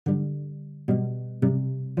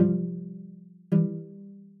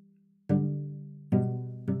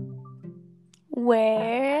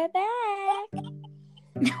We're back.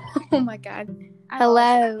 Oh my god.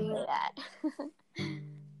 Hello.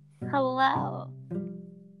 Hello.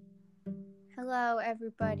 Hello,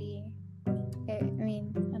 everybody. I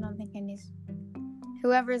don't think I need...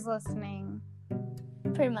 Whoever's listening.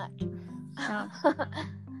 Pretty much. Oh.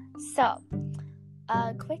 So,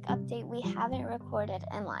 quick update. We haven't recorded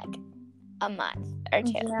in like a month or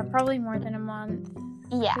two. Yeah, probably more than a month.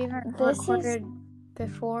 Yeah. We haven't recorded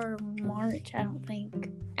before March, I don't think.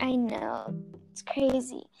 I know. It's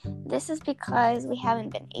crazy. This is because we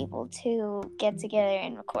haven't been able to get together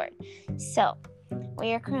and record. So,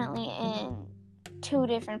 we are currently in 2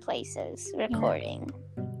 different places recording.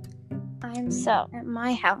 Yeah. I'm at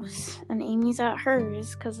my house, and Amy's at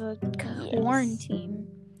hers because of quarantine.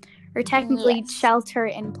 Or technically shelter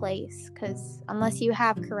in place, because unless you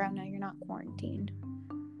have corona, you're not quarantined.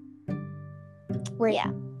 Wait.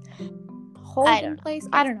 Yeah. Hold in place?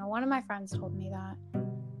 I don't know. One of my friends told me that.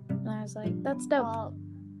 And I was like, that's dope. Well,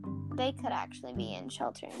 they could actually be in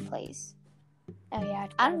shelter in place. Oh, yeah.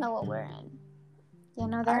 I don't know what we're in. Yeah,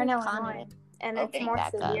 no, they're in Illinois. And it's more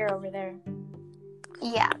severe over there.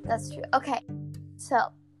 Yeah, that's true. Okay.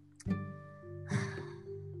 So,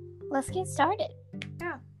 let's get started.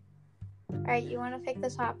 Yeah. All right, you want to pick the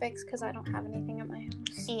topics? Because I don't have anything at my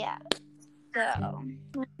house. Yeah. So,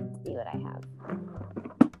 let's see what I have.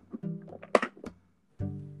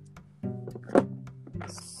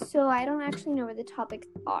 So, I don't actually know where the topics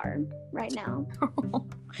are right now. Oh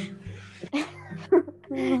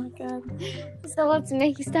my god. So, let's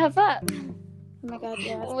make stuff up. Oh my god,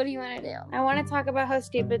 yes. What do you want to do? I want to talk about how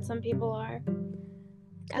stupid some people are.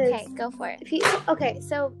 Okay, go for it. Okay,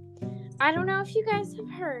 so I don't know if you guys have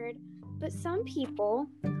heard, but some people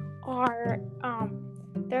are,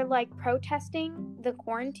 they're like protesting the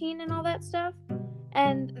quarantine and all that stuff.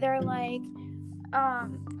 And they're like,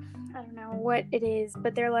 I don't know what it is,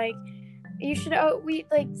 but they're like, you should,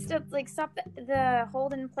 stop the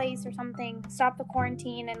hold in place or something, stop the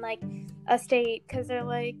quarantine in like a state, because they're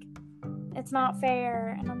like, it's not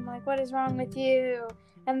fair. And I'm like, what is wrong with you?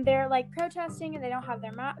 And they're like protesting, and they don't have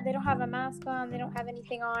they don't have a mask on, they don't have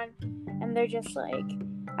anything on, and they're just like,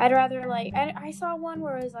 I'd rather like, I saw one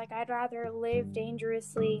where it was like, I'd rather live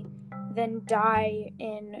dangerously than die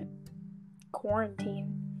in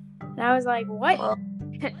quarantine. And I was like, what? Well,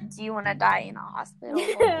 do you want to die in a hospital?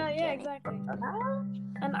 Yeah, exactly.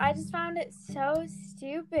 And I just found it so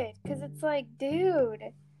stupid, because it's like,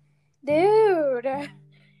 dude,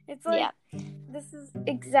 it's like, this is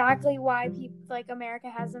exactly why people like America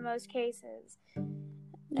has the most cases.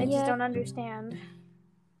 I just don't understand.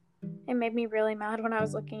 It made me really mad when I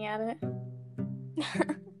was looking at it.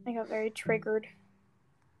 I got very triggered.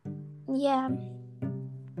 Yeah.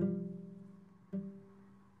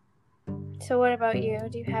 So what about you?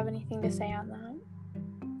 Do you have anything to say on that?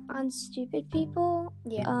 On stupid people?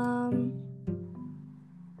 Yeah.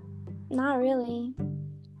 Not really.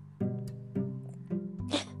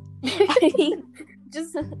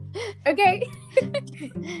 Just okay.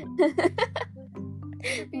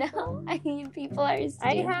 No, I mean, people are stupid.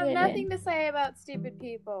 I have nothing to say about stupid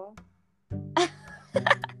people. Oh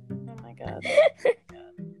my god.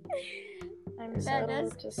 I'm just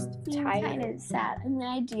tired. Kind of sad. I mean,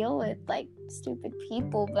 I deal with like stupid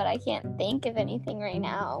people, but I can't think of anything right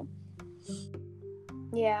now.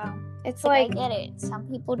 Yeah, it's like I get it. Some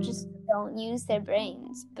people just don't use their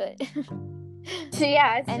brains, but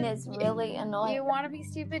yeah, it's really annoying. You want to be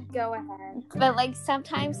stupid? Go ahead. But like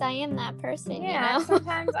sometimes I am that person. Yeah, you know?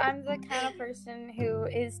 Sometimes I'm the kind of person who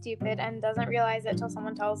is stupid and doesn't realize it till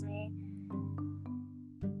someone tells me.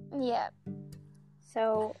 Yeah.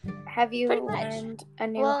 So, have you learned a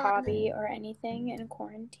new hobby or anything in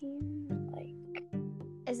quarantine? Like,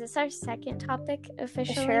 is this our second topic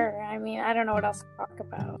officially? Sure. I mean, I don't know what else to talk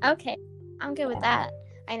about. Okay, I'm good with that.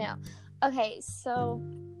 I know. Okay, so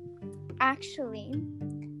actually,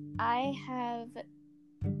 I've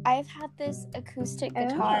had this acoustic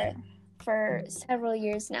guitar for several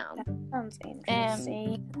years now. That sounds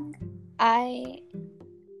interesting.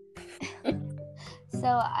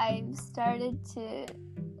 So I've started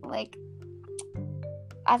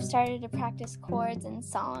to practice chords and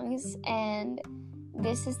songs, and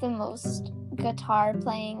this is the most guitar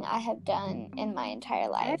playing I have done in my entire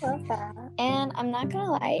life. I love that. And I'm not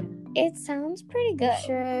gonna lie, it sounds pretty good.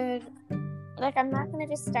 You should. Like, I'm not gonna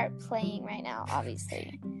just start playing right now,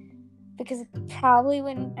 obviously, because it probably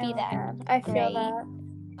wouldn't be that I great, feel that.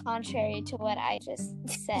 contrary to what I just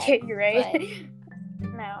said. Yeah, you're right.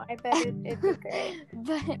 No, I bet it'd be great.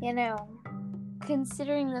 But,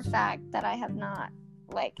 considering the fact that I have not,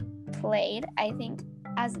 played, I think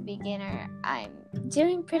as a beginner, I'm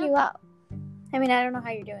doing pretty well. I mean, I don't know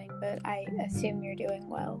how you're doing, but I assume you're doing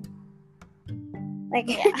well. Like,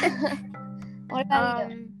 Yeah. What about you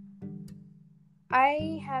doing?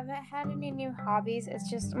 I haven't had any new hobbies. It's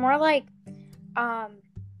just more like,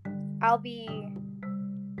 I'll be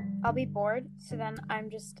bored. So then I'm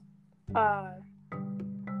just, I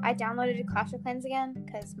downloaded Clash of Clans again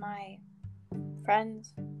because my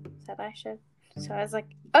friends said I should. So I was like,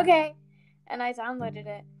 okay, and I downloaded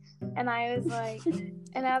it, and I was like,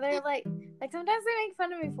 and now they're like sometimes they make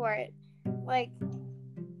fun of me for it, like,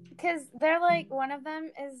 because they're like, one of them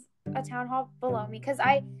is a town hall below me, because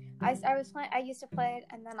I was playing, I used to play it,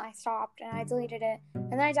 and then I stopped, and I deleted it,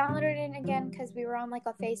 and then I downloaded it again, because we were on, like,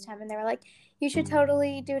 a FaceTime, and they were like, you should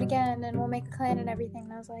totally do it again, and we'll make a clan and everything,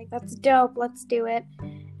 and I was like, that's dope, let's do it.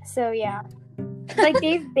 So, yeah. Like,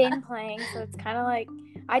 they've been playing, so it's kind of like,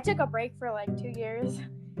 I took a break for, like, 2 years,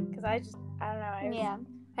 because I don't know,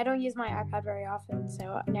 I don't use my iPad very often,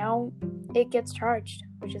 so now it gets charged,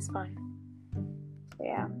 which is fun. So,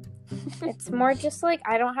 yeah. It's more just like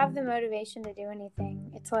I don't have the motivation to do anything.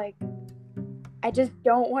 It's like I just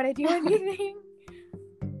don't want to do anything.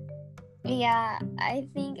 Yeah, I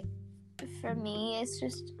think for me it's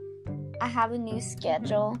just I have a new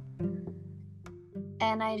schedule,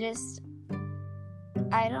 and I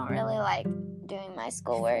don't really like doing my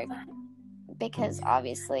schoolwork because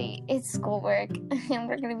obviously it's schoolwork and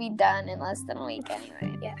we're gonna be done in less than a week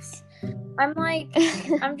anyway. Yes. I'm like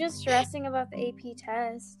I'm just stressing about the AP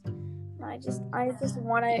test. I just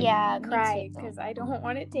want to cry because I don't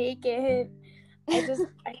want to take it. I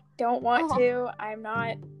don't want to.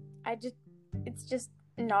 It's just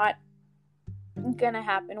not gonna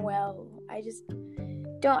happen well. I just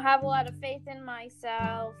don't have a lot of faith in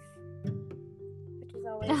myself, which is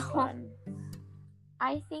always fun.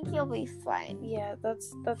 I think you'll be fine. Yeah,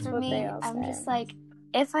 that's for what me, they all say. I'm just like,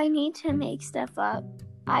 if I need to make stuff up,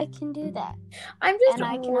 I can do that. I'm just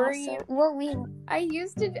worried. I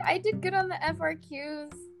did good on the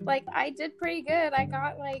FRQs. Like, I did pretty good. I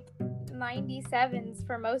got, like, 97s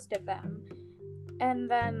for most of them. And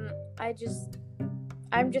then I'm just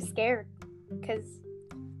scared. Because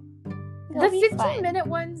the 15-minute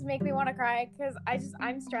ones make me want to cry. Because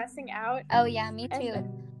I'm stressing out. Oh, yeah, me too.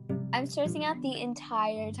 I'm stressing out the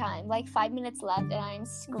entire time. Like 5 minutes left, and I'm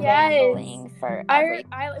scrambling for everything.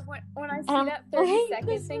 When I see that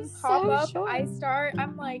 30-second thing pop up, short.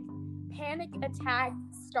 I'm like, panic attack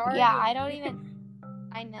starting. Yeah, I don't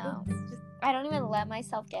even let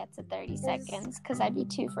myself get to 30 seconds because I'd be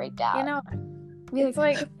too freaked out. You know, it's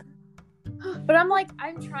like, but I'm like,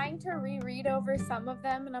 I'm trying to reread over some of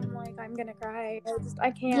them, and I'm like, I'm gonna cry.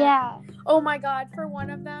 I can't. Yeah. Oh my God, for one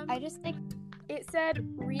of them, I just think it said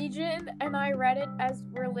region, and I read it as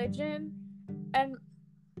religion, and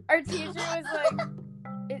our teacher was like,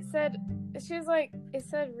 it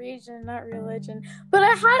said region, not religion. But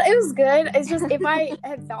it was good. It's just, if I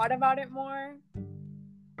had thought about it more.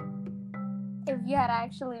 If you had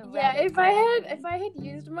actually read it. Yeah, if I had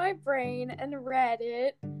used my brain and read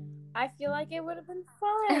it, I feel like it would have been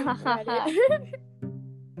fine.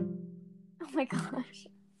 Oh my gosh.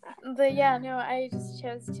 But yeah, no, I just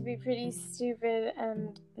chose to be pretty stupid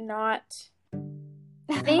and not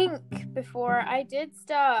think before I did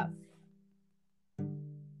stuff.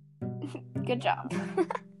 Good job.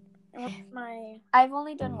 I've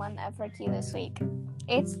only done one FRQ this week.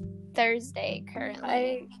 It's Thursday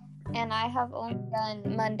currently. And I have only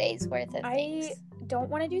done Monday's worth of things. I don't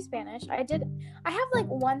want to do Spanish. I have like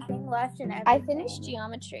one thing left in everything. I finished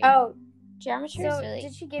geometry. Oh, geometry is really...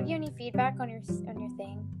 did she give you any feedback on your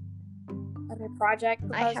thing? On your project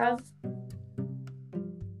proposal? I have...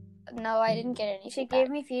 No, I didn't get any She gave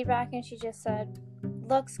me feedback and she just said,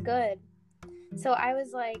 looks good. So I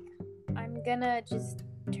was like, I'm gonna just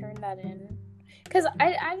turn that in. Because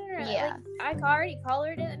I don't know. Yeah. Like, I already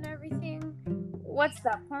colored it and everything. What's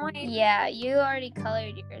the point? Yeah, you already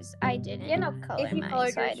colored yours. I didn't. You know, color if you mine,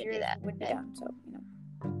 colored so yours, I had to do that. Would be done. So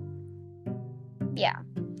Yeah,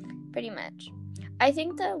 pretty much. I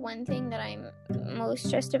think the one thing that I'm most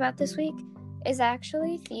stressed about this week is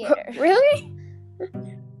actually theater. Really?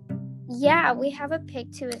 Yeah, we have a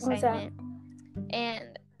pick 2 assignment,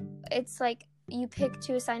 and it's like you pick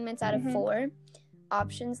 2 assignments out of 4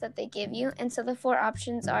 options that they give you, and so the 4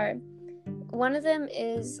 options are, one of them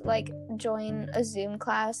is like join a Zoom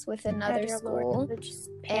class with another school,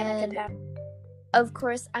 and of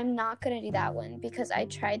course I'm not gonna do that one because I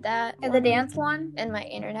tried that. And the dance one, and my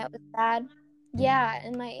internet was bad. Yeah,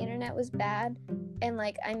 and my internet was bad, and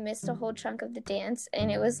like I missed a whole chunk of the dance,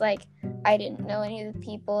 and it was like I didn't know any of the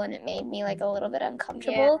people, and it made me like a little bit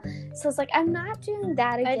uncomfortable. Yeah. So it's like, I'm not doing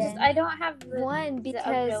that again. I don't have the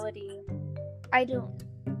ability. I don't.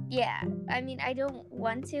 yeah, I mean, I don't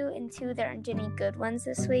want to, and 2, there aren't any good ones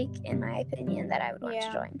this week, in my opinion, that I would want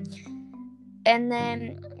to join. And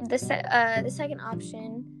then the second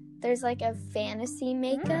option, there's like a fantasy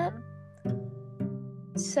makeup.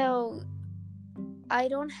 So I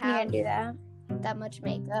don't have do that much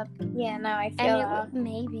makeup. Yeah, no, I feel that.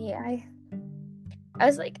 Maybe I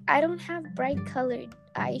was like, I don't have bright colored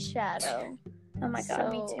eyeshadow. Oh my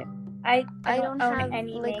god, me too. I don't own have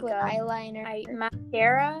any liquid makeup. eyeliner.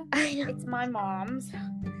 Mascara, it's my mom's.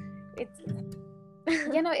 It's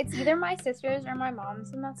it's either my sister's or my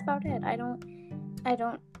mom's, and that's about it. I don't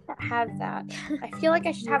have that. I feel like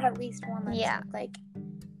I should have at least one. Like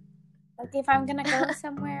if I'm gonna go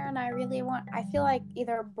somewhere and I really want, I feel like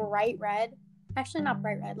either bright red, actually not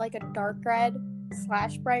bright red, like a dark red /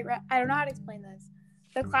 bright red. I don't know how to explain this.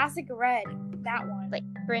 The classic red, that one. Like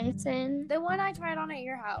crimson. The one I tried on at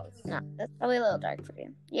your house. No, that's probably a little dark for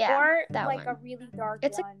you. Yeah. Or that like one. A really dark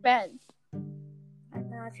it's one. It's like red. I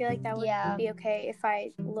don't know, I feel like that would be okay if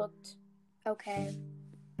I looked okay.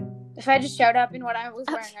 If I just showed up in what I was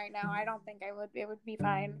wearing right now, I don't think I would. It would be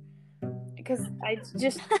fine. Because I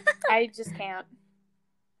just can't.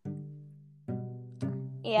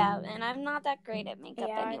 Yeah, and I'm not that great at makeup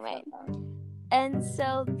anyway. And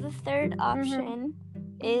so the third option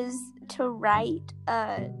is to write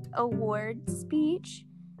a award speech,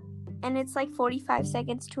 and it's like 45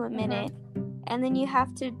 seconds to a minute, and then you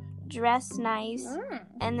have to dress nice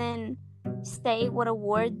and then say what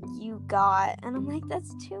award you got. And I'm like,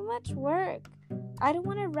 that's too much work. I don't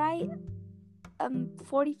want to write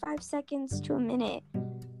 45 seconds to a minute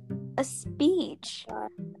a speech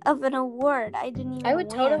of an award I didn't even I would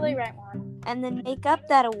win, totally write one and then make up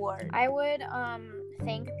that award. I would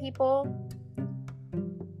thank people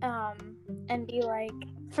and be like,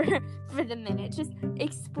 for the minute, just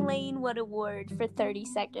explain what award for 30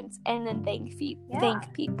 seconds and then thank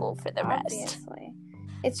people for the rest. Obviously.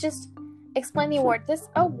 It's just explain the award. This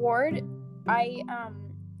award, I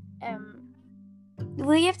am.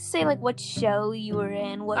 Well, you have to say like what show you were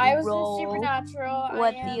in, what I was role, in Supernatural.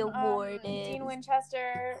 what the award is. Dean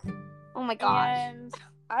Winchester. Oh my gosh. And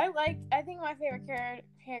I think my favorite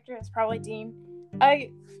character is probably Dean.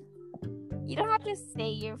 You don't have to say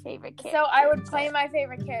your favorite character. So I would play my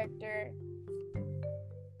favorite character.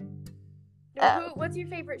 What's your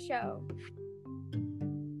favorite show?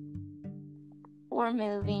 Or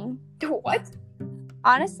movie. What?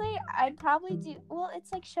 Honestly, I'd probably do. Well,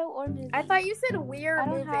 it's like show or movie. I thought you said weird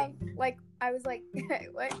movie. Like I was like,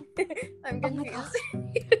 what? I'm confused.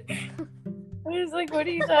 I was like, what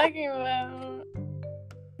are you talking about?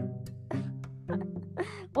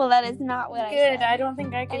 Well, that is not what I said. Good. I don't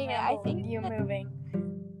think I can handle you moving.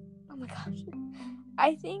 Oh my gosh.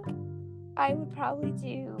 I think I would probably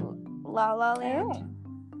do La La Land,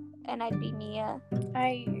 and I'd be Mia.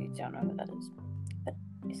 I don't know who that is, but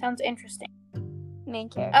it sounds interesting. Main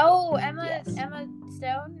character. Oh, Emma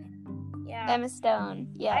Stone? Yeah. Emma Stone,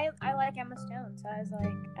 yeah. I like Emma Stone, so I was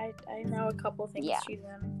like, I know a couple things she's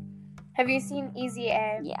in. Have you seen Easy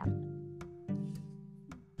A? Yeah.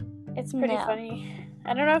 It's pretty funny.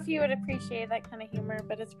 I don't know if you would appreciate that kind of humor,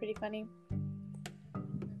 but it's pretty funny.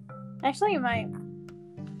 Actually, you might.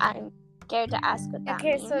 I'm scared to ask what that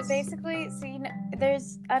means. So basically,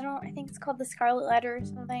 there's, I think it's called the Scarlet Letter or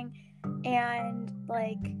something, and,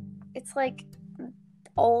 like, it's, like,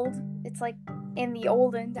 old, it's, like, in the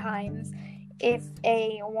olden times, if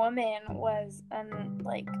a woman was, an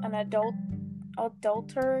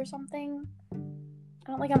adulterer or something,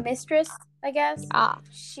 like a mistress, I guess.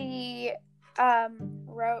 She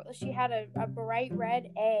she had a bright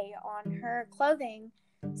red A on her clothing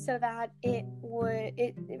so that it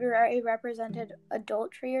represented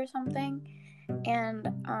adultery or something. And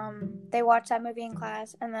they watched that movie in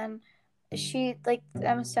class, and then she, like,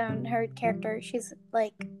 Emma Stone, her character, she's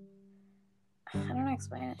like, I don't know how to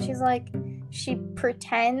explain it. She's like, she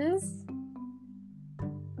pretends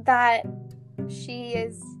that she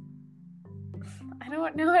is, I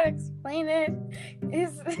don't know how to explain it. I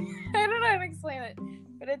don't know how to explain it.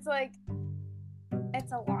 But it's like,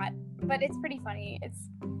 it's a lot. But it's pretty funny.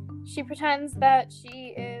 She pretends that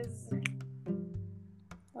she is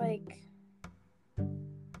like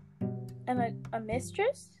a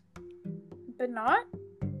mistress, but not.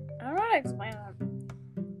 I don't know how to explain it.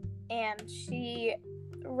 And she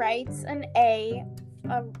writes an A,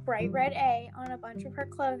 a bright red A, on a bunch of her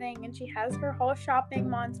clothing, and she has her whole shopping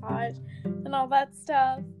montage and all that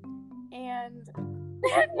stuff. And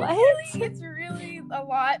it's really a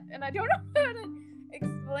lot, and I don't know how to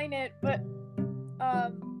explain it, but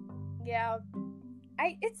yeah,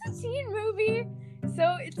 it's a teen movie,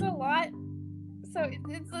 so it's a lot. So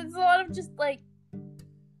it's a lot of just like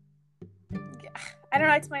I don't know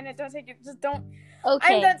how to explain it. Don't take it. Just don't.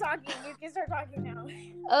 Okay. I'm done talking. You can start talking now.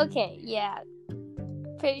 Okay, yeah.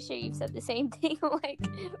 Pretty sure you've said the same thing like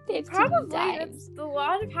 15 Probably. times. That's a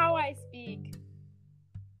lot of how I speak.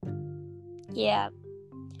 Yeah.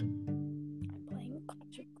 I'm playing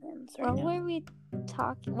Clash of Clans right What now. were we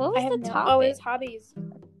talking? What was the topic? Oh, it was hobbies.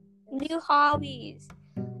 New hobbies.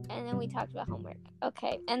 And then we talked about homework.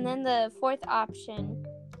 Okay. And then the fourth option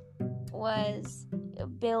was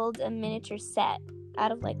build a miniature set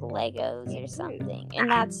out of like Legos or something.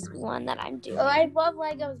 And that's one that I'm doing. Oh, I love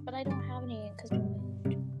Legos, but I don't have any because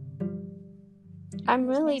I'm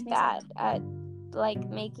really bad at like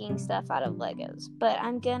making stuff out of Legos. But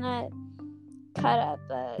I'm gonna cut up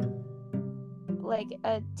a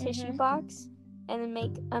tissue box and then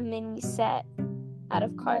make a mini set out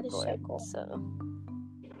of cardboard. That is so cool. So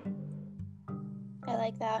I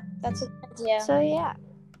like that. That's a good idea. So yeah.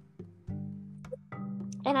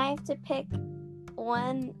 And I have to pick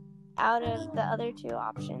one out of the other two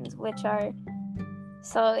options, which are,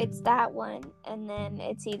 so it's that one, and then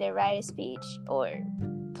it's either write a speech or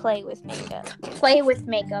play with makeup. Play with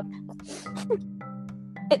makeup.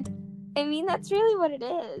 I mean, that's really what it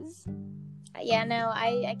is. Yeah, no,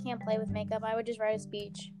 I can't play with makeup. I would just write a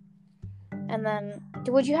speech. And then,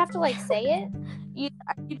 would you have to, like, say it? You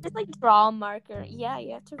just, like, draw a marker. Yeah,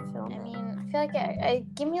 you have to film it. I mean, I feel like I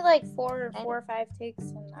give me, like, four or five takes,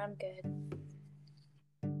 and I'm good.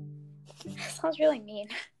 That sounds really mean.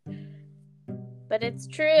 But it's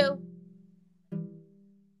true.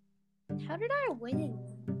 How did I win?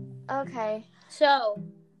 Okay. So,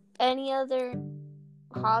 any other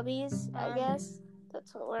hobbies, I guess?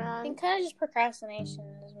 That's what we're on. I think kind of just procrastination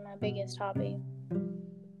is my biggest hobby.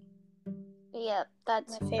 Yep,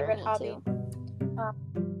 that's my favorite hobby.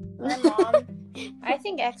 My mom, I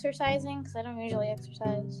think exercising, because I don't usually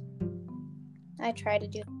exercise. I try to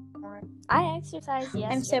do more. I exercised yesterday.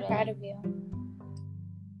 I'm so proud of you.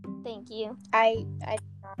 Thank you.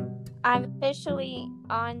 I'm officially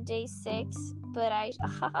on day 6, but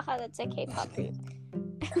that's a K-pop group.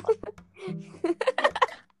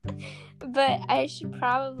 But I should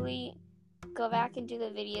probably go back and do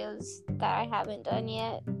the videos that I haven't done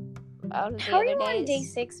yet. Out of the How are other you days. on day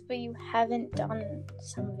 6, but you haven't done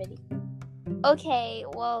some video? Okay,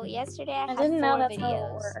 well, yesterday I had 4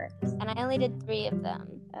 videos, and I only did 3 of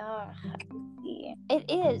them. Oh, it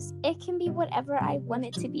is. It can be whatever I want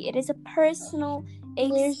it to be. It is a personal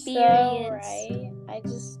experience. You're so right.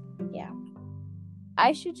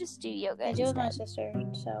 I should just do yoga. I do with my sister,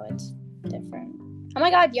 so it's different. Oh my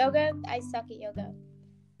god, yoga! I suck at yoga.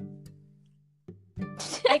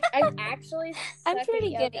 I actually suck I'm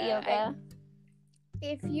pretty at good at yoga.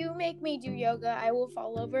 If you make me do yoga, I will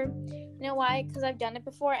fall over. You know why? Because I've done it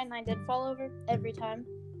before, and I did fall over every time.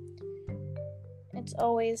 It's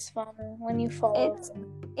always fun when you fall over.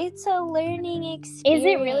 It's a learning experience. Is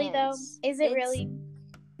it really, though? Is it really?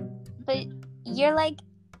 But you're like,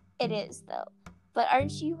 it is, though. But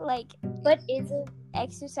aren't you, like... But is it?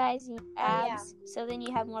 Exercising abs, so then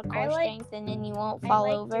you have more core strength, and then you won't I fall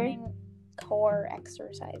like over. Doing core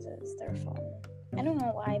exercises. They're fun. I don't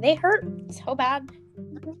know why. They hurt so bad.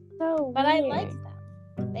 So but weird. I like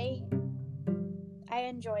them. I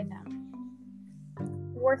enjoy them.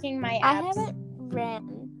 Working my abs. I haven't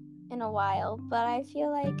ran in a while, but I feel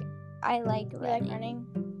like I like running. You like running?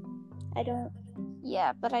 I don't.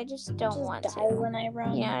 Yeah, but I just don't want die to. When I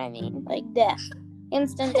run. You know what I mean? Like death.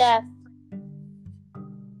 Instant death.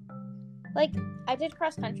 Like, I did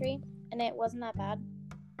cross country, and it wasn't that bad.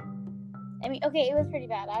 I mean, okay, it was pretty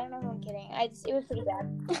bad. I don't know who I'm kidding. It was pretty bad.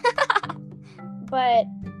 But,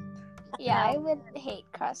 yeah, I would hate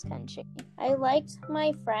cross country. I liked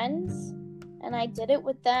my friends, and I did it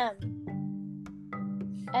with them.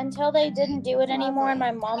 Until they didn't do it anymore, and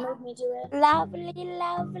my mom made me do it. Lovely,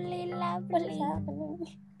 lovely, lovely. What is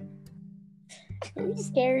happening? It's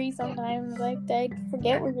scary sometimes. Like, I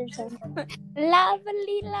forget what you're saying.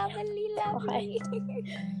 Lovely, lovely, lovely.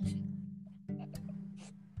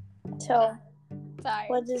 So, sorry.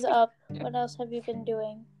 What is up? What else have you been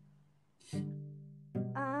doing?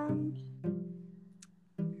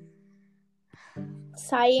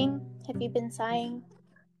 Sighing? Have you been sighing?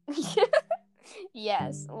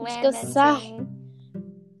 Yes. Just sigh.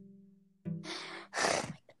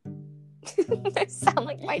 I sound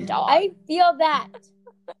like my dog. I feel that.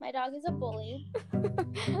 My dog is a bully.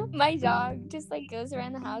 My dog just like goes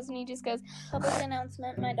around the house and he just goes. Public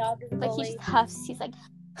announcement. My dog is a bully. Like he just huffs. He's like.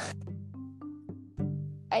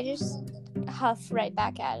 I just huff right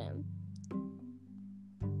back at him.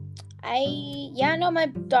 My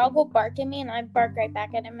dog will bark at me and I bark right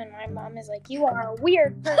back at him, and my mom is like, "You are a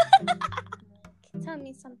weird person." Tell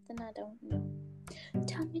me something I don't know.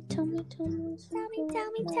 Tell me.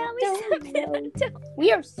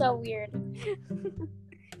 We are so weird.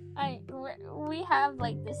 We have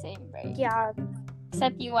like the same brain. Yeah.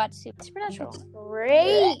 Except you watch Supernatural.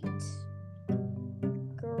 Great.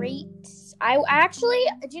 I actually,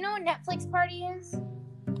 do you know what Netflix party is?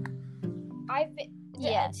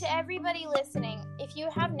 Yes. To everybody listening, if you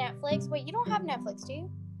have Netflix, wait, you don't have Netflix, do you?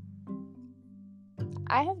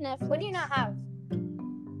 I have Netflix. What do you not have?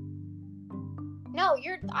 No,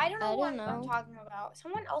 I don't know what I'm talking about.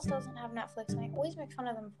 Someone else doesn't have Netflix, and I always make fun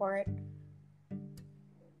of them for it.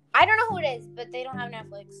 I don't know who it is, but they don't have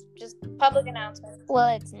Netflix. Just public announcement. Well,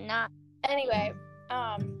 it's not. Anyway,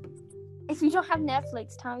 if you don't have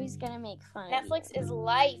Netflix, Tommy's gonna make fun of you. Netflix is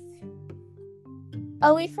life.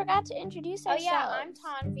 Oh, we forgot to introduce ourselves. Oh yeah, I'm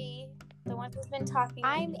Tanvi, the one who's been talking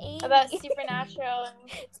I'm Amy. about Supernatural and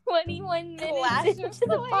 21 minutes into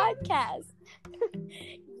the podcast.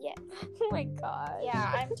 Yeah. Oh my god.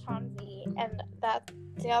 Yeah, I'm Tanvi, and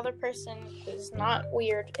the other person who's not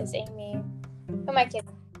weird is Amy. Who am I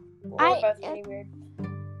kidding? We're both pretty weird.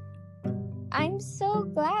 I'm so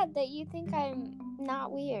glad that you think I'm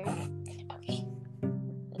not weird. Okay.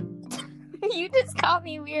 You just called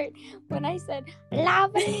me weird when I said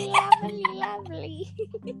lovely. Oh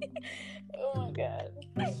my god.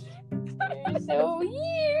 You're so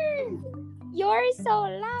weird. You're so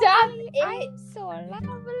lovely. I'm so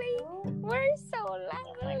lovely. We're so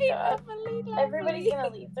lovely. Lovely. Everybody's gonna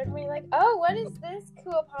leave. They're gonna be like, "Oh, what is this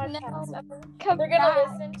cool podcast?" No, they're gonna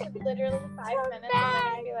listen to literally 5 minutes, and they're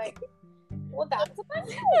gonna be like, "Well, that's a bunch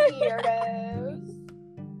of weirdos."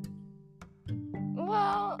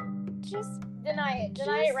 Well, just deny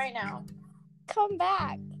it right now. Come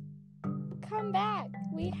back.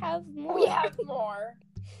 We have more.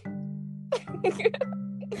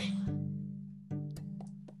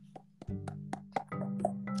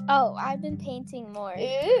 Oh, I've been painting more.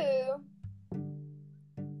 Ooh.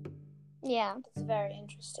 Yeah. It's very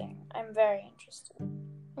interesting. I'm very interested.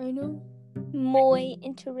 I know. Muy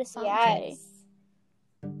interesante. Yes.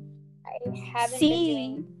 I haven't been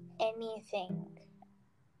doing anything.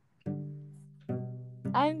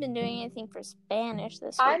 I haven't been doing anything for Spanish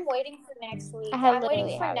this week. I'm waiting for next week. I'm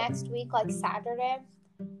waiting for next week, like Saturday.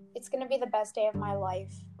 It's going to be the best day of my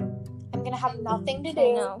life. I'm going to have nothing to do.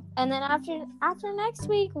 I know. And then after next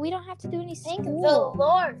week, we don't have to do any school. Thank the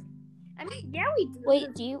Lord. I mean, yeah, we do.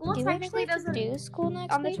 Wait, do you actually have to do school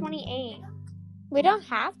next on week? On the 28th. We don't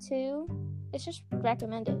have to. It's just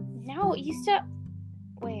recommended. No, you still...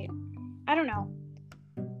 Wait. I don't know.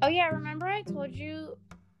 Oh, yeah, remember I told you...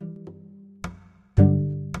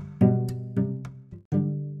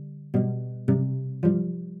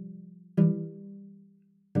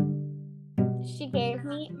 She gave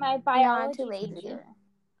me my biology teacher.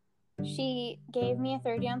 She gave me a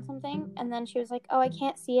 30 on something, and then she was like, "Oh, I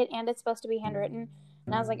can't see it, and it's supposed to be handwritten."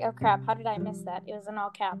 And I was like, "Oh crap! How did I miss that? It was in all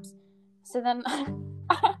caps." So then I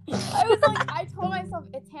was like, I told myself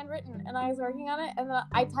it's handwritten, and I was working on it, and then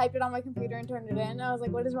I typed it on my computer and turned it in. And I was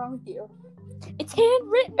like, "What is wrong with you?" It's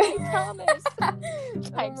handwritten, I promise.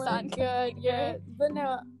 Types on good, yeah. But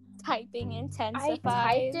no, typing intensifies.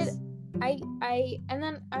 I typed it. And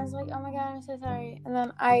then I was like, "Oh my god, I'm so sorry." And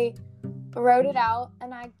then I wrote it out,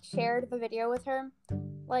 and I shared the video with her,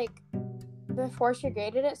 like, before she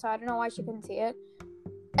graded it, so I don't know why she couldn't see it.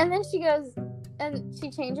 And then she goes, and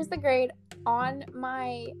she changes the grade on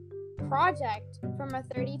my project from a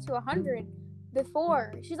 30 to 100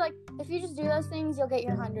 before. She's like, "If you just do those things, you'll get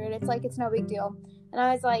your 100. It's like, it's no big deal." And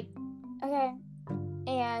I was like, okay.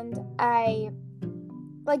 And I,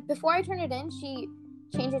 like, before I turned it in, she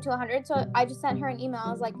changed it to 100, so I just sent her an email.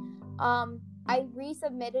 I was like, I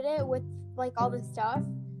resubmitted it with, like, all the stuff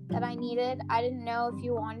that I needed. I didn't know if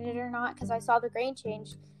you wanted it or not because I saw the grade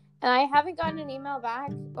change. And I haven't gotten an email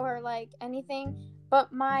back or, like, anything.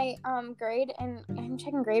 But my grade, and I'm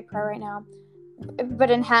checking Grade Pro right now,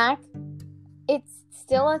 but in Hack, it's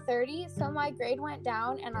still a 30, so my grade went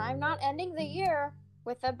down, and I'm not ending the year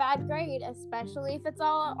with a bad grade, especially if it's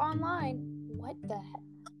all online. What the heck?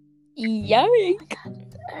 Yikes. Oh my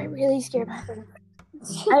god, I really scared myself.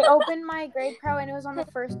 I opened my Grade Pro, and it was on the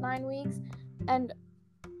first 9 weeks, and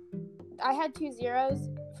I had 2 zeros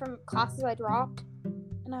from classes I dropped,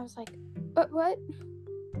 and I was like, but what?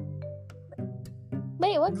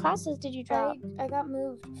 Wait, what classes did you drop? I got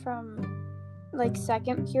moved from, like,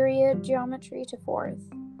 2nd period geometry to 4th.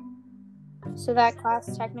 So that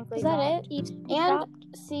class technically Is that dropped. it? And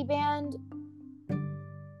C-band.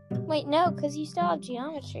 Wait, no, because you still have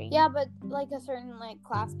geometry. Yeah, but, like, a certain, like,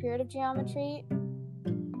 class period of geometry.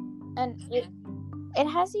 And it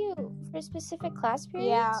has you for specific class periods?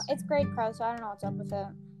 Yeah, it's Grade Pro, so I don't know what's up with it.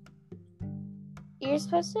 You're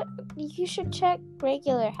supposed to. You should check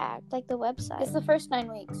regular hack, like the website. It's the first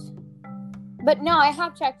 9 weeks. But no, I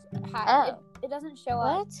have checked hack. Oh. It doesn't show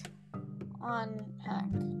up on hack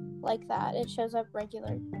like that. It shows up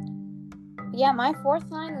regular. Yeah, my fourth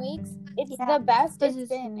 9 weeks, it's the best it's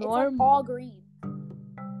been. Normal. It's like all green.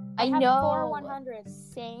 I know. 4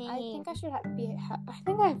 100s. Same. I think I should I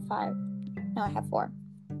think I have 5. No, I have 4.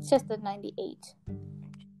 It's just the 98.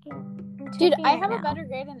 Dude, I have a better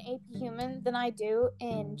grade in AP Human than I do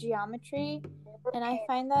in Geometry, and I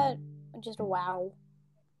find that just wow.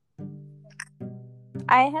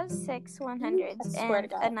 I have 6 100s and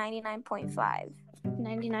a 99.5.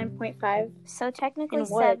 99.5? So technically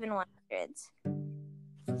 7 100s.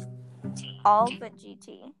 All but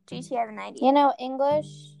GT. GT I have a 90. You know,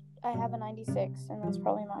 English, I have a 96, and that's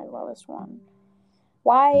probably my lowest one.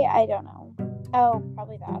 Why? I don't know. Oh,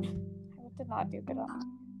 probably that. I did not do good on that.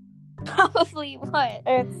 Probably what? I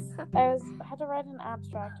had to write an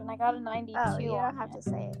abstract, and I got a 92. Oh, you don't have to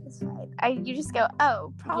say it. It's fine. You just go,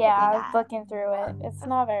 oh, probably yeah, that. I was looking through it. It's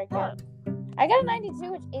not very good. I got a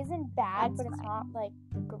 92, which isn't bad, but it's not, like,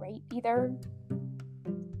 great either.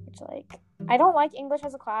 Which, like, I don't like English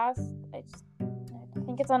as a class. I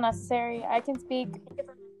think it's unnecessary. I can speak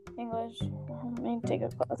English. Let me take a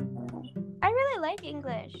class. I really like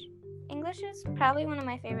English. English is probably one of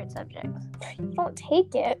my favorite subjects. You don't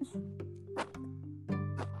take it.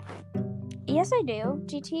 Yes, I do.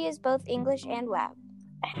 GT is both English and WAP.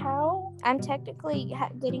 How? I'm technically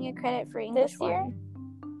getting a credit for English this year.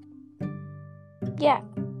 Yeah.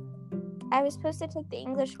 I was supposed to take the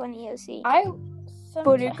English one EOC.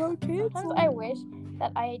 Sometimes I wish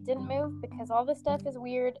that I didn't move because all this stuff is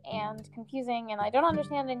weird and confusing, and I don't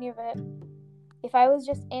understand any of it. If I was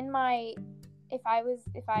just in my... If I was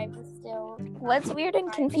still... What's weird and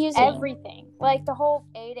confusing? Everything. Like, the whole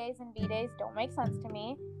A days and B days don't make sense to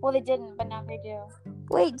me. Well, they didn't, but now they do.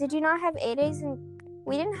 Wait, did you not have A days and...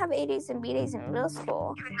 We didn't have A days and B days in middle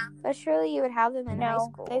school. But surely you would have them in high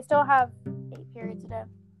school. No, they still have 8 periods a day.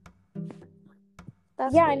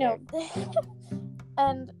 That's weird. I know.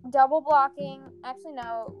 And double blocking... Actually,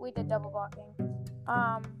 no, we did double blocking.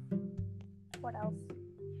 What else?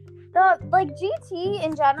 Like, GT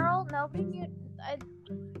in general, nobody knew...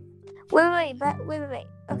 Wait.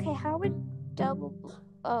 Okay, how would double...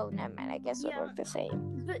 Oh, never mind. I guess it would work the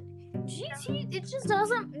same. But GT, it just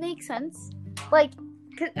doesn't make sense. Like,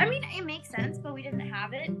 it makes sense, but we didn't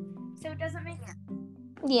have it, so it doesn't make sense.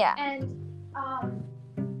 Yeah. And,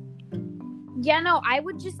 yeah, no, I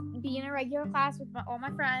would just be in a regular class with all my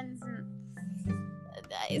friends, and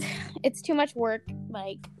it's too much work,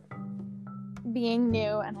 like, being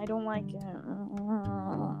new, and I don't like it.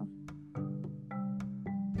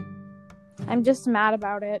 I'm just mad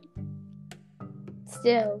about it.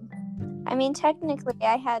 Still. I mean, technically,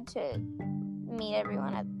 I had to meet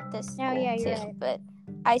everyone at this school, you're right. But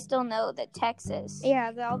I still know the Texas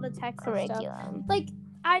all the Texas curriculum. Stuff. Like,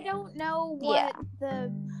 I don't know what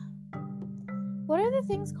what are the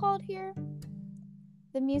things called here?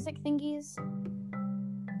 The music thingies?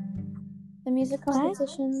 The music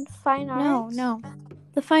competitions? Fine arts? No.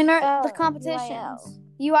 The fine art, the competitions.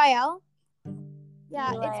 UIL?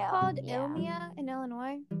 Yeah, UIL, it's called ILMIA in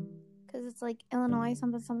Illinois. Because it's like Illinois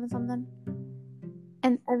something.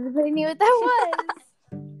 And everybody knew what that was.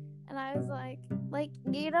 And I was like,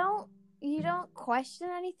 you don't question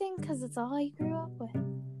anything because it's all you grew up with.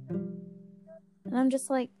 And I'm just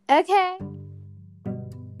like, okay.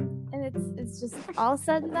 And it's just all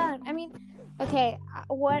said and done. I mean, okay,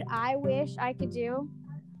 what I wish I could do.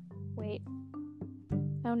 Wait.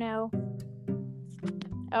 Oh no.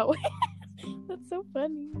 Oh. That's so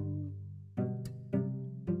funny.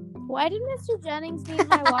 Why did Mr. Jennings need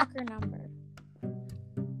my locker number?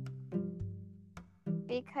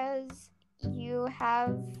 Because you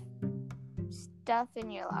have stuff in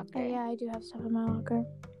your locker. Oh, yeah, I do have stuff in my locker.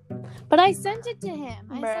 But I sent it to him.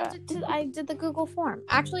 I did the Google form.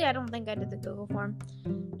 Actually, I don't think I did the Google form.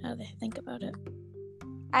 Now that I think about it.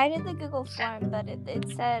 I did the Google form, but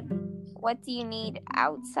it said, what do you need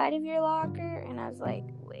outside of your locker? And I was like,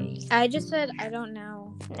 wait. I just said, I don't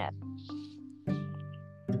know. No.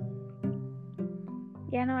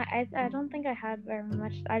 Yeah, no, I don't think I had very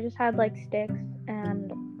much. I just had, like, sticks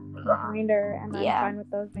and a binder, and I'm fine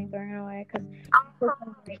with those being thrown away, because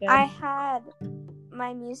I had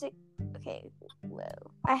my music... Okay, whoa.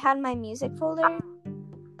 I had my music folder.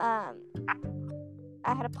 I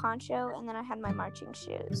had a poncho, and then I had my marching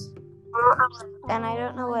shoes. And I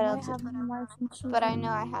don't know what else, but I know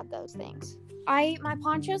I had those things. My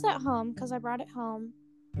poncho's at home, because I brought it home,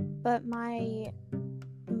 but my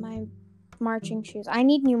marching shoes. I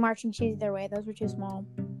need new marching shoes either way. Those were too small.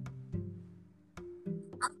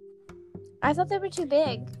 I thought they were too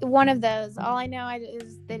big. One of those. All I know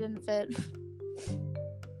is they didn't fit.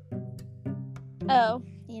 Oh,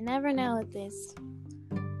 you never know with this.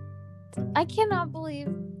 I cannot believe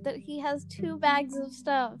that he has 2 bags of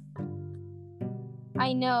stuff.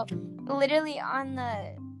 I know. Literally on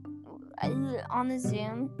the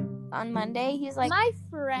Zoom on Monday, he's like, my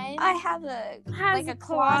friend I have a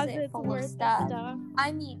closet full of stuff.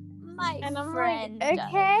 I mean, my and I'm friend like,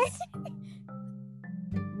 okay. does.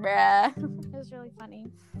 Bruh. It was really funny.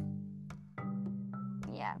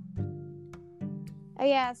 Yeah. Oh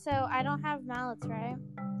yeah, so I don't have mallets, right?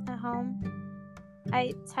 At home.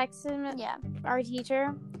 I texted our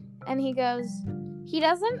teacher, and he goes, he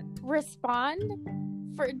doesn't respond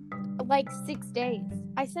for like 6 days.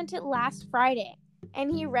 I sent it last Friday,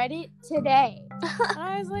 and he read it today. And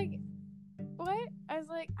I was like, what? I was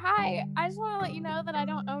like, hi, I just want to let you know that I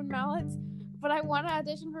don't own mallets, but I want to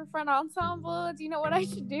audition for front ensemble. Do you know what I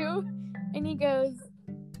should do? And he goes,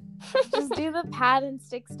 just do the pad and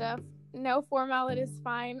stick stuff. No formality is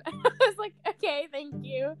fine. I was like, okay, thank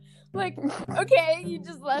you. Like, okay, you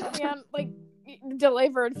just left me on, like,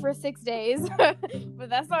 delivered for 6 days. But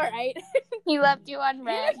that's all right. He left you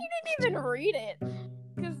unread. He didn't even read it.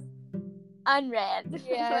 Cause unread.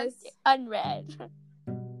 Yes. Unread.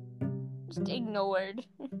 Just ignored.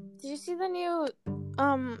 Did you see the new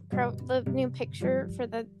the new picture for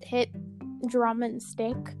the hit Drum and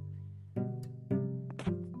Stick?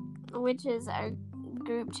 Which is our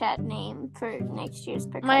group chat name for next year's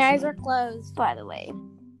percussion. My eyes are closed, by the way.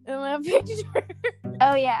 In that picture.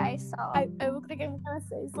 Oh yeah, I saw. I look like I'm gonna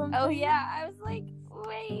say something. Oh yeah, I was like,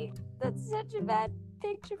 wait, that's such a bad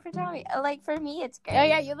picture for Tommy. Like for me, it's great. Oh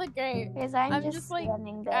yeah, you look great. Because I'm just like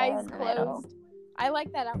standing there eyes in the closed. middle. I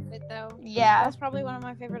like that outfit though. Yeah, that's probably one of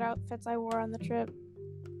my favorite outfits I wore on the trip.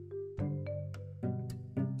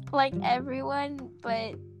 Like everyone,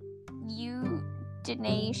 but you,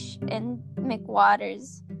 Dinesh, and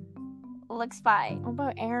McWaters looks fine. What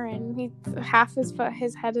about Aaron? He half his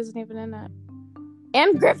head isn't even in it.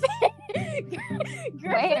 And Griffin.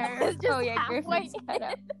 Where? Is just Griffin's cut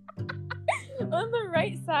up. On the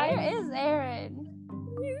right side. Where is Aaron?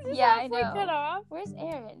 He's just I know. Cut off. Where's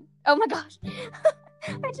Aaron? Oh my gosh.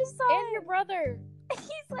 I just saw him. Your brother.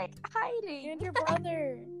 He's like hiding. And your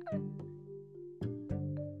brother.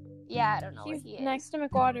 Yeah, I don't know He's where he is. Next to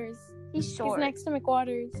McWaters. He's short. He's next to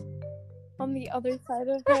McWaters. On the other side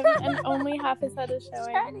of him, and only half his head is showing.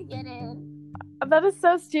 He's trying to get in. That is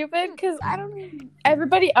so stupid, because I don't know.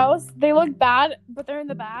 Everybody else, they look bad, but they're in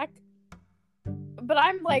the back. But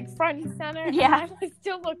I'm like front and center, yeah. And I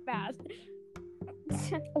still look bad.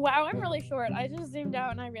 Wow, I'm really short. I just zoomed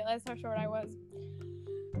out and I realized how short I was.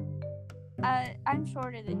 I'm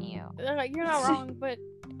shorter than you. You're not wrong, but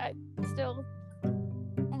still.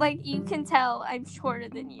 Like, you can tell I'm shorter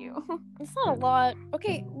than you. It's not a lot.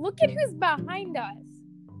 Okay, look at who's behind us.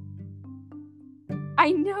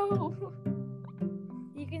 I know.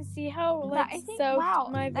 You can see how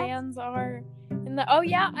soaked my Vans are. Oh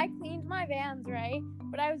yeah, I cleaned my Vans, right?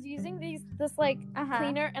 But I was using this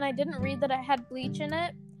cleaner, and I didn't read that it had bleach in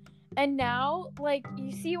it. And now, like,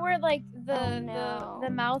 you see where like the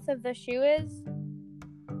mouth of the shoe is?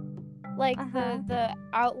 Like the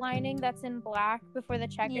outlining that's in black before the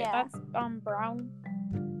checker, that's brown.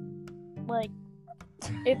 Like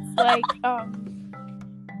it's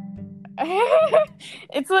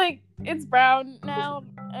like it's brown now,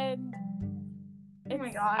 and oh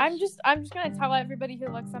my gosh. I'm just gonna tell everybody who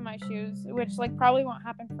looks at my shoes, which like probably won't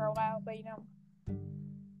happen for a while, but you know.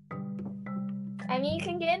 I mean, you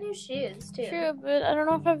can get new shoes, too. True, but I don't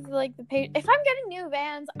know if I have, like, the page. If I'm getting new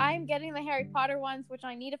Vans, I'm getting the Harry Potter ones, which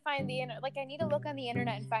I need to find I need to look on the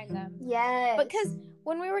internet and find them. Yes. Because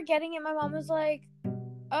when we were getting it, my mom was like,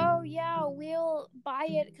 oh, yeah, we'll buy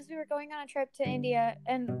it, because we were going on a trip to India,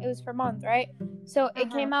 and it was for a month, right? So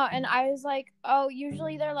it came out, and I was like, oh,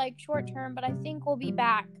 usually they're, like, short-term, but I think we'll be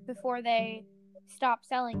back before they stop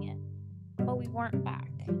selling it. But we weren't back.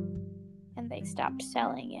 And they stopped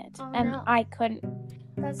selling it. No. I couldn't.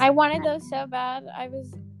 I wanted those so bad. I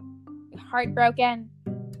was heartbroken.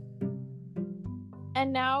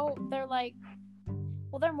 And now they're like,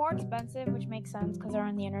 well, they're more expensive, which makes sense because they're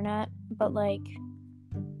on the internet. But like,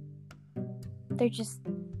 they're just,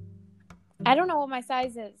 I don't know what my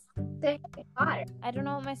size is. I don't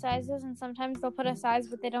know what my size is, and sometimes they'll put a size,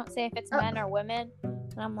 but they don't say if it's men or women.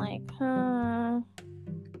 And I'm like,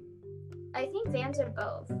 I think Vans are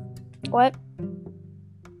both. What?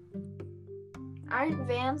 Aren't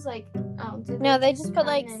Vans like, no, they just put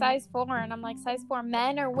like size 4, and I'm like, size 4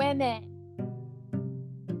 men or women?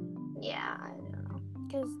 Yeah, I don't know.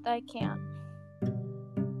 Because I can't.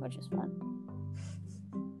 Which is fun.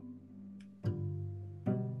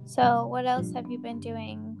 So, what else have you been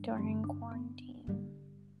doing during quarantine?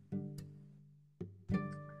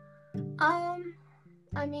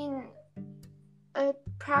 I mean,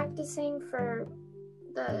 practicing for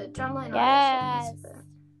the drumline Yes.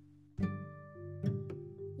 auditions.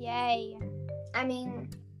 Yay. I mean,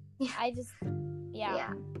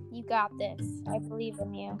 yeah, you got this. I believe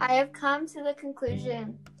in you. I have come to the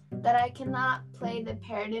conclusion that I cannot play the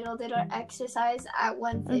paradiddle diddle exercise at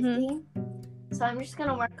 150. So I'm just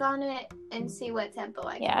gonna work on it and see what tempo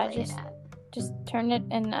I can play it at. Just turn it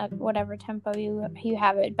in at whatever tempo you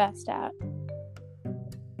have it best at.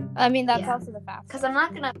 I mean, that's also the fastest. Because I'm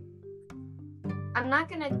not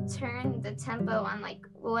gonna turn the tempo on like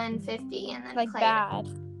 150 and then like play bad.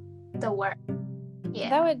 The work. Yeah.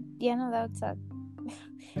 That would suck.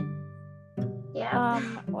 Yeah.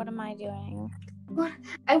 What am I doing?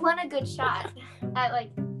 I want a good shot at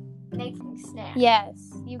like making snaps.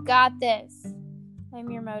 Yes, you got this. I'm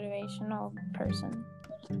your motivational person.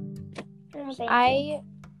 I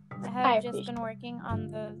have just been working on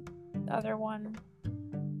the other one.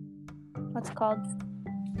 What's it called?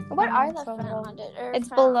 What are the front It's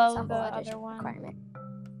below the other one. Requirement.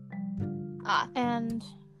 And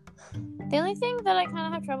the only thing that I kind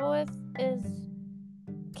of have trouble with is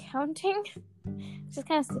counting. It's just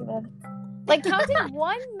kind of stupid. Like counting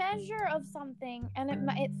one measure of something and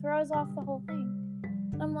it throws off the whole thing.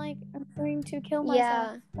 I'm like, I'm going to kill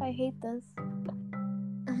myself. Yeah. I hate this.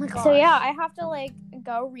 Oh my gosh. So yeah, I have to like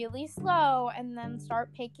go really slow and then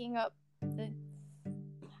start picking up the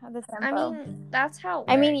tempo. I mean, that's how it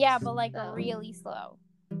works. I mean, yeah, but like really slow.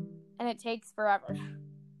 And it takes forever.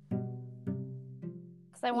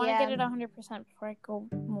 Because I want to get it 100% before I go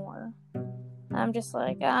more. I'm just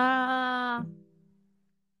like,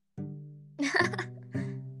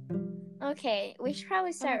 Okay, we should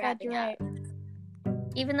probably start wrapping up. Right.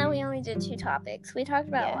 Even though we only did 2 topics, we talked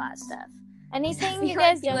about a lot of stuff. Anything you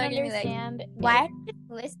guys don't understand, why are you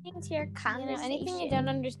listening to your conversation? Anything you don't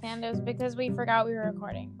understand is because we forgot we were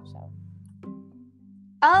recording. So.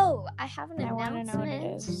 Oh, I have an announcement. I want to know what it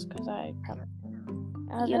is because I probably.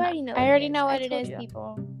 You already know. I already know what it is,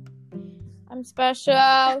 people. I'm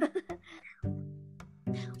special.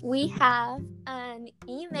 We have an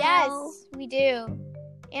email. Yes, we do.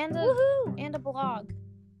 And a blog.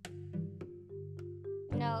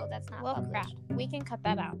 No, that's not published. Crap. We can cut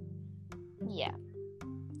that out. Yeah.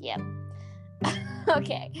 Yep.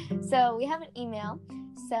 Okay. So we have an email.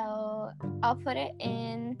 So I'll put it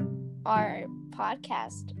in our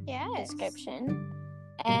podcast description.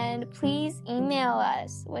 And please email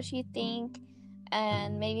us what you think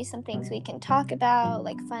and maybe some things we can talk about,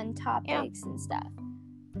 like fun topics and stuff.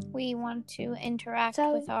 We want to interact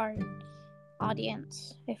with our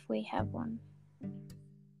audience if we have one.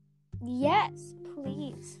 Yes,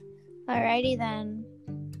 please. Alrighty then.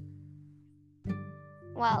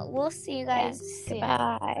 Well, we'll see you guys soon.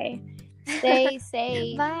 Bye. Stay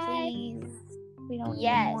safe. Bye. Please. We don't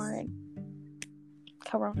need more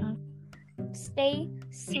corona. Stay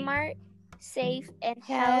smart, safe, and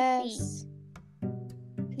healthy.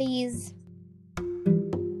 Please.